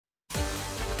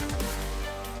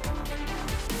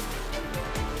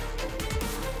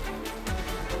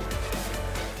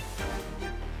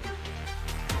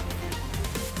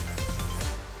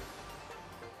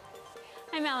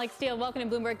Alix. Welcome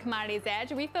to Bloomberg Commodities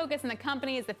Edge. We focus on the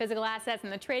companies, the physical assets,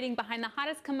 and the trading behind the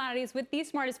hottest commodities with the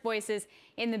smartest voices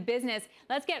in the business.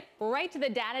 Let's get right to the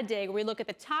data dig, where we look at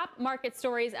the top market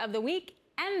stories of the week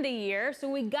and the year. So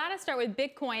we got to start with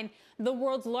Bitcoin, the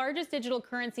world's largest digital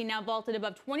currency, now vaulted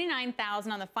above 29,000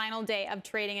 on the final day of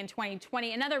trading in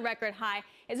 2020. Another record high.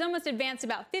 It's almost advanced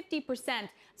about 50%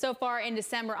 so far in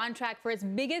December, on track for its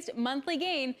biggest monthly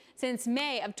gain since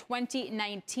May of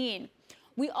 2019.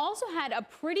 We also had a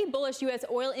pretty bullish U.S.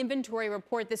 oil inventory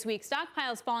report this week.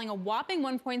 Stockpiles falling a whopping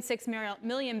 1.6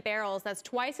 million barrels. That's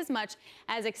twice as much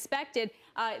as expected,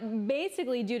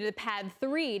 basically due to PAD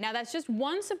 3. Now, that's just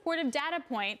one supportive data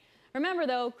point. Remember,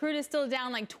 though, crude is still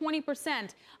down like 20%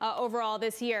 overall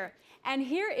this year. And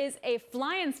here is a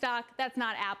flying stock that's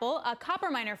not Apple. A copper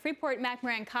miner,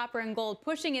 Freeport-McMoRan Copper and Gold,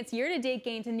 pushing its year-to-date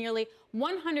gain to nearly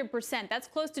 100%. That's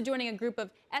close to joining a group of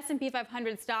S&P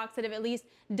 500 stocks that have at least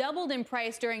doubled in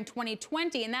price during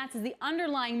 2020. And that's as the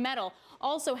underlying metal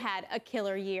also had a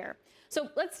killer year. So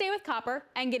let's stay with copper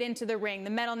and get into the ring. The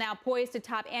metal now poised to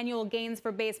top annual gains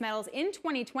for base metals in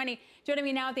 2020. Joining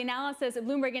me now with the analysis of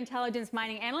Bloomberg Intelligence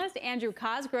mining analyst Andrew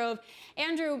Cosgrove.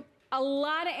 Andrew, a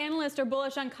lot of analysts are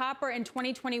bullish on copper in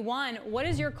 2021. What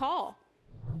is your call?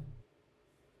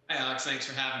 Hi, Alex. Thanks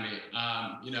for having me.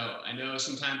 I know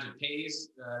sometimes it pays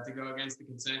to go against the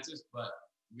consensus, but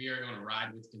we are going to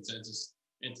ride with consensus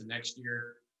into next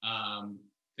year. I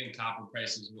think copper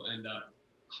prices will end up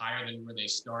higher than where they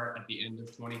start at the end of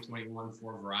 2021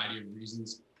 for a variety of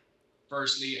reasons.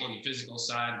 Firstly, on the physical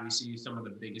side, we see some of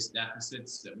the biggest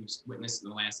deficits that we've witnessed in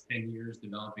the last 10 years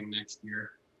developing next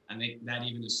year. I think that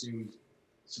even assumes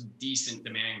some decent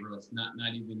demand growth, not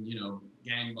even,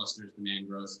 gangbusters demand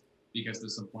growth, because the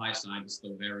supply side is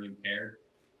still very impaired,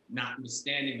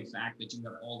 notwithstanding the fact that you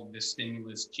have all of this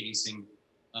stimulus chasing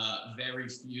very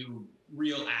few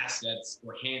real assets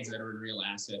or hands that are in real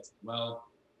assets. Well,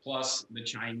 plus the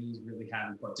Chinese really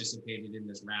haven't participated in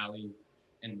this rally.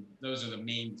 And those are the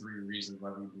main three reasons why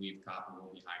we believe copper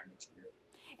will be higher next year.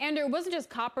 Andrew, it wasn't just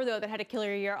copper, though, that had a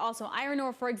killer year. Also, iron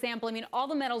ore, for example. I mean, all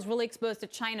the metals really exposed to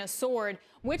China soared.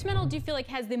 Which metal do you feel like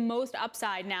has the most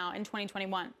upside now in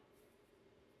 2021?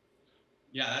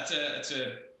 Yeah, that's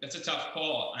a tough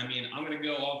call. I mean, I'm going to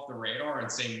go off the radar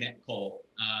and say met coal.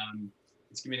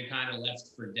 It's going to be kind of left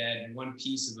for dead. One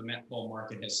piece of the met coal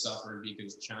market has suffered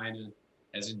because China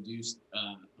has induced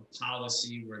a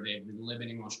policy where they've been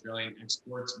limiting Australian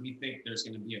exports. We think there's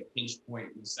going to be a pinch point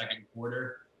in the second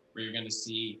quarter where you're going to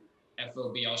see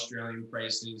FOB Australian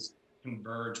prices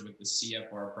converge with the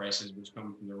CFR prices, which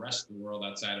come from the rest of the world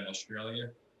outside of Australia.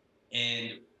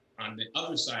 And on the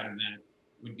other side of that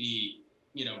would be,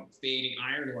 fading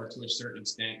iron ore to a certain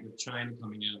extent, with China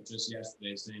coming out just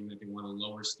yesterday saying that they want to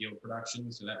lower steel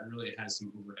production. So that really has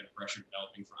some overhead pressure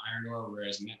developing for iron ore,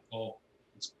 whereas met coal,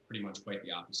 it's pretty much quite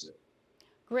the opposite.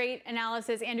 Great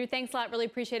analysis. Andrew, thanks a lot. Really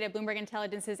appreciate it. Bloomberg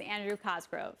Intelligence's Andrew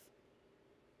Cosgrove.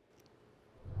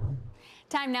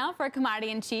 Time now for a Commodity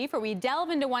in Chief, where we delve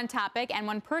into one topic and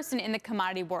one person in the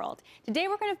commodity world. Today,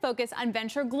 we're going to focus on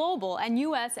Venture Global and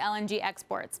U.S. LNG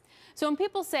exports. So when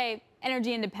people say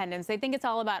energy independence, they think it's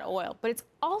all about oil, but it's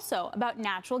also about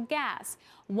natural gas.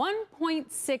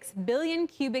 1.6 billion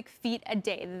cubic feet a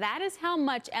day. That is how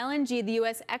much LNG the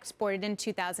U.S. exported in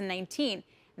 2019.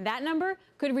 That number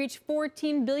could reach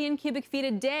 14 billion cubic feet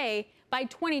a day by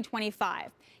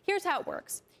 2025. Here's how it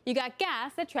works. You got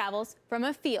gas that travels from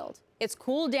a field. It's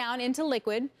cooled down into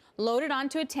liquid, loaded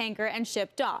onto a tanker, and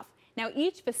shipped off. Now,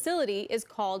 each facility is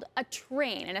called a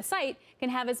train, and a site can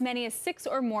have as many as 6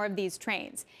 or more of these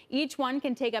trains. Each one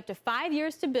can take up to 5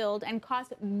 years to build and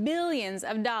cost billions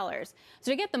of dollars.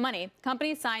 So to get the money,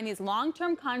 companies sign these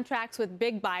long-term contracts with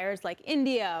big buyers like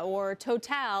India or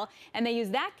Total, and they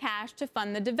use that cash to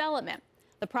fund the development.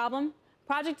 The problem?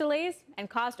 Project delays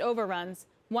and cost overruns.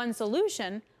 One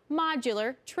solution: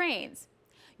 modular trains.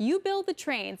 You build the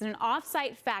trains in an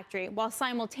off-site factory while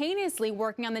simultaneously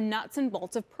working on the nuts and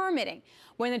bolts of permitting.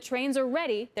 When the trains are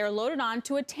ready, they're loaded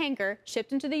onto a tanker,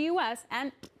 shipped into the U.S.,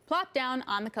 and plopped down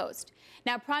on the coast.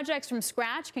 Now, projects from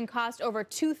scratch can cost over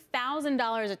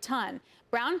 $2,000 a ton.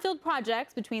 Brownfield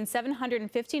projects between $700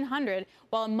 and $1,500,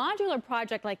 while a modular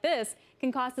project like this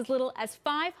can cost as little as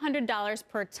 $500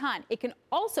 per ton. It can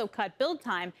also cut build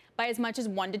time by as much as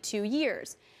 1 to 2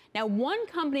 years. Now, one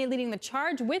company leading the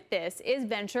charge with this is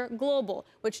Venture Global,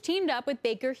 which teamed up with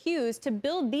Baker Hughes to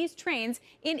build these trains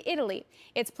in Italy.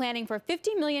 It's planning for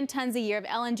 50 million tons a year of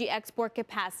LNG export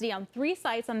capacity on 3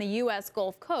 sites on the U.S.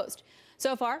 Gulf Coast.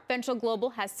 So far, Venture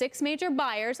Global has 6 major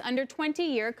buyers under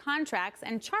 20-year contracts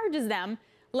and charges them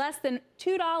less than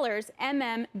 $2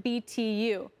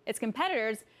 MMBTU. Its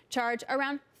competitors charge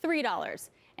around $3.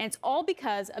 And it's all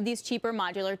because of these cheaper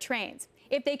modular trains.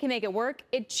 If they can make it work,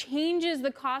 it changes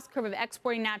the cost curve of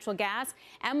exporting natural gas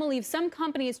and will leave some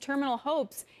companies' terminal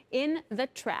hopes in the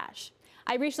trash.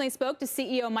 I recently spoke to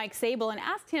CEO Mike Sable and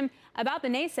asked him about the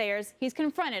naysayers he's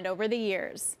confronted over the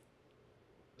years.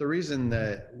 The reason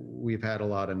that we've had a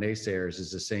lot of naysayers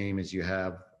is the same as you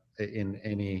have in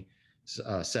any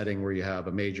setting where you have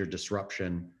a major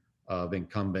disruption of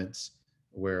incumbents,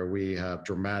 where we have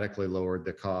dramatically lowered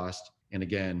the cost. And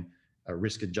again, a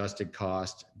risk-adjusted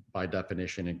cost by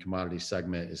definition in commodity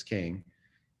segment is king.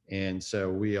 And so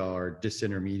we are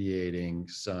disintermediating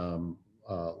some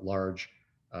large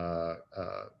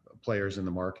players in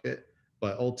the market,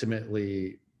 but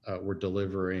ultimately we're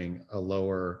delivering a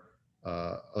lower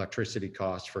electricity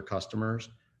cost for customers.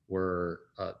 We're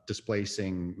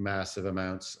displacing massive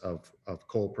amounts of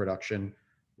coal production,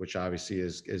 which obviously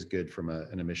is good from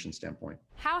an emission standpoint.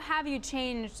 How have you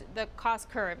changed the cost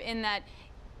curve in that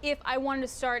if I wanted to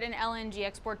start an LNG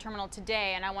export terminal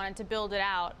today and I wanted to build it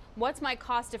out, what's my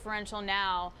cost differential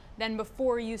now than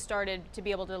before you started to be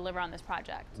able to deliver on this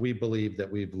project? We believe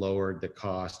that we've lowered the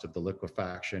cost of the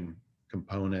liquefaction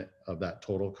component of that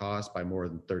total cost by more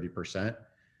than 30%.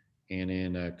 And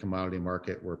in a commodity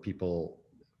market where people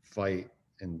fight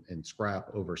and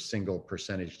scrap over single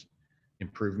percentage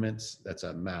improvements, that's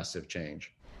a massive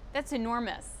change. That's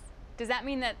enormous. Does that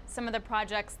mean that some of the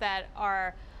projects that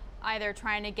are either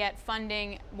trying to get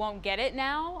funding won't get it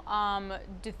now?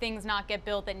 Do things not get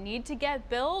built that need to get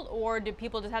built, or do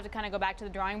people just have to kind of go back to the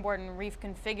drawing board and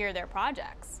reconfigure their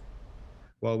projects?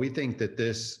 Well, we think that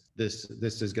this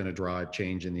is going to drive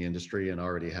change in the industry and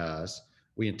already has.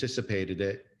 We anticipated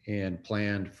it and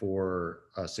planned for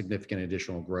significant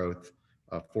additional growth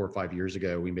 4 or 5 years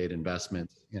ago. We made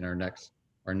investments in our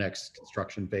next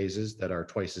construction phases that are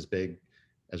twice as big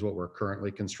as what we're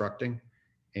currently constructing.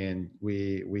 And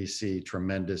we see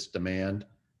tremendous demand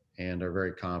and are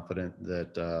very confident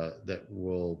that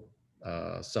we'll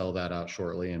sell that out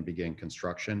shortly and begin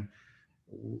construction.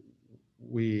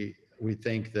 We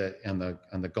think that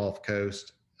on the Gulf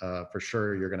Coast, for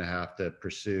sure, you're going to have to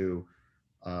pursue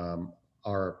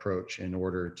our approach in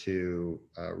order to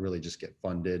really just get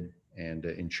funded and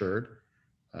insured.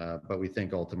 But we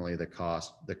think ultimately the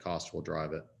cost will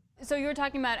drive it. So you were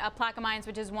talking about Plaquemines,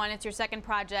 which is one. It's your second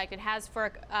project. It has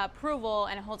FERC approval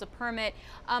and it holds a permit.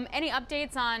 Any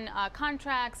updates on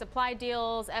contracts, supply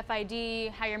deals,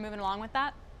 FID, how you're moving along with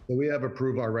that? So we have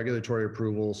approved our regulatory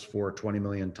approvals for 20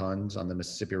 million tons on the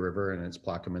Mississippi River, and it's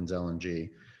Plaquemines LNG.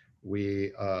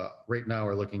 We right now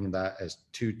are looking at that as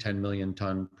 2 10 million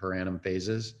ton per annum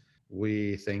phases.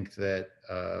 We think that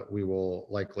we will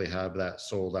likely have that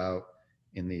sold out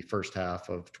in the first half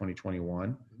of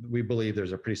 2021. We believe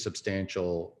there's a pretty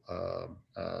substantial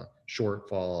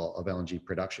shortfall of LNG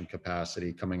production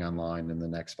capacity coming online in the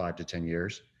next 5 to 10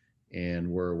 years. And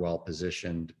we're well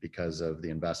positioned because of the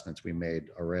investments we made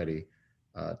already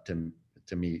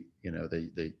to meet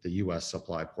the U.S.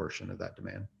 supply portion of that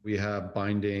demand. We have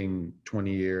binding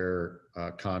 20-year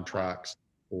contracts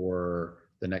for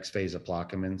the next phase of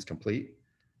Plaquemines complete.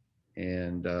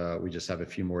 And we just have a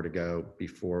few more to go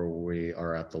before we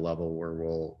are at the level where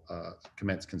we'll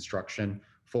commence construction,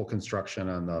 full construction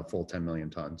on the full 10 million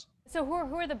tons. So who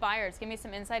are the buyers? Give me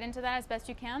some insight into that as best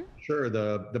you can. Sure.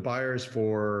 The buyers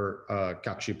for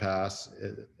Calcasieu Pass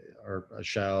are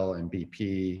Shell and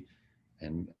BP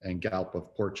and Galp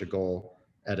of Portugal,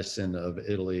 Edison of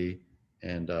Italy,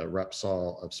 and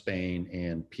Repsol of Spain,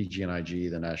 and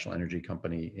PG&IG, the national energy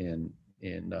company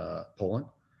in Poland.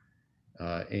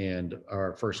 And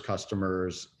our first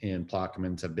customers in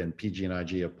Plaquemines have been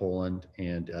PG&IG of Poland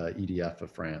and EDF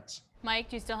of France. Mike,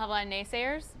 do you still have a lot of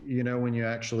naysayers? When you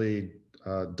actually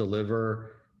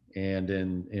deliver and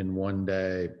in one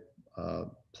day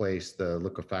place the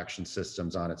liquefaction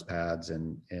systems on its pads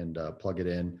and plug it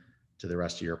in to the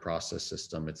rest of your process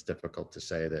system, it's difficult to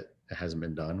say that it hasn't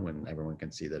been done when everyone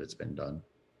can see that it's been done.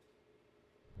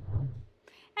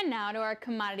 And now to our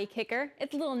commodity kicker.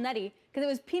 It's a little nutty because it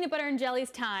was peanut butter and jelly's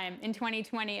time in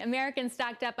 2020. Americans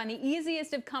stocked up on the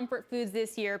easiest of comfort foods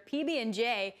this year,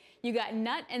 PB&J. You got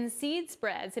nut and seed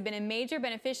spreads have been a major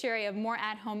beneficiary of more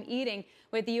at-home eating,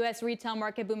 with the U.S. retail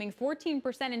market booming 14%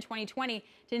 in 2020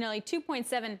 to nearly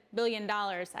 $2.7 billion.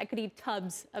 I could eat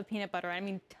tubs of peanut butter. I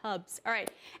mean tubs. All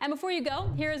right. And before you go,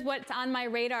 here's what's on my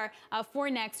radar for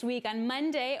next week. On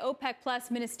Monday, OPEC Plus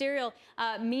ministerial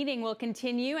meeting will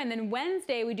continue. And then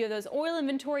Wednesday, we do have those oil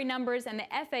inventory numbers and the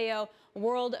FAO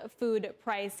World Food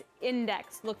Price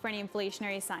Index. Look for any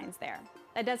inflationary signs there.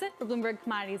 That does it for Bloomberg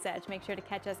Commodities Edge. Make sure to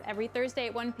catch us every Thursday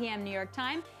at 1 p.m. New York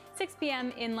time, 6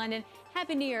 p.m. in London.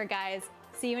 Happy New Year, guys.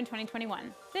 See you in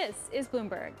 2021. This is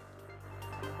Bloomberg.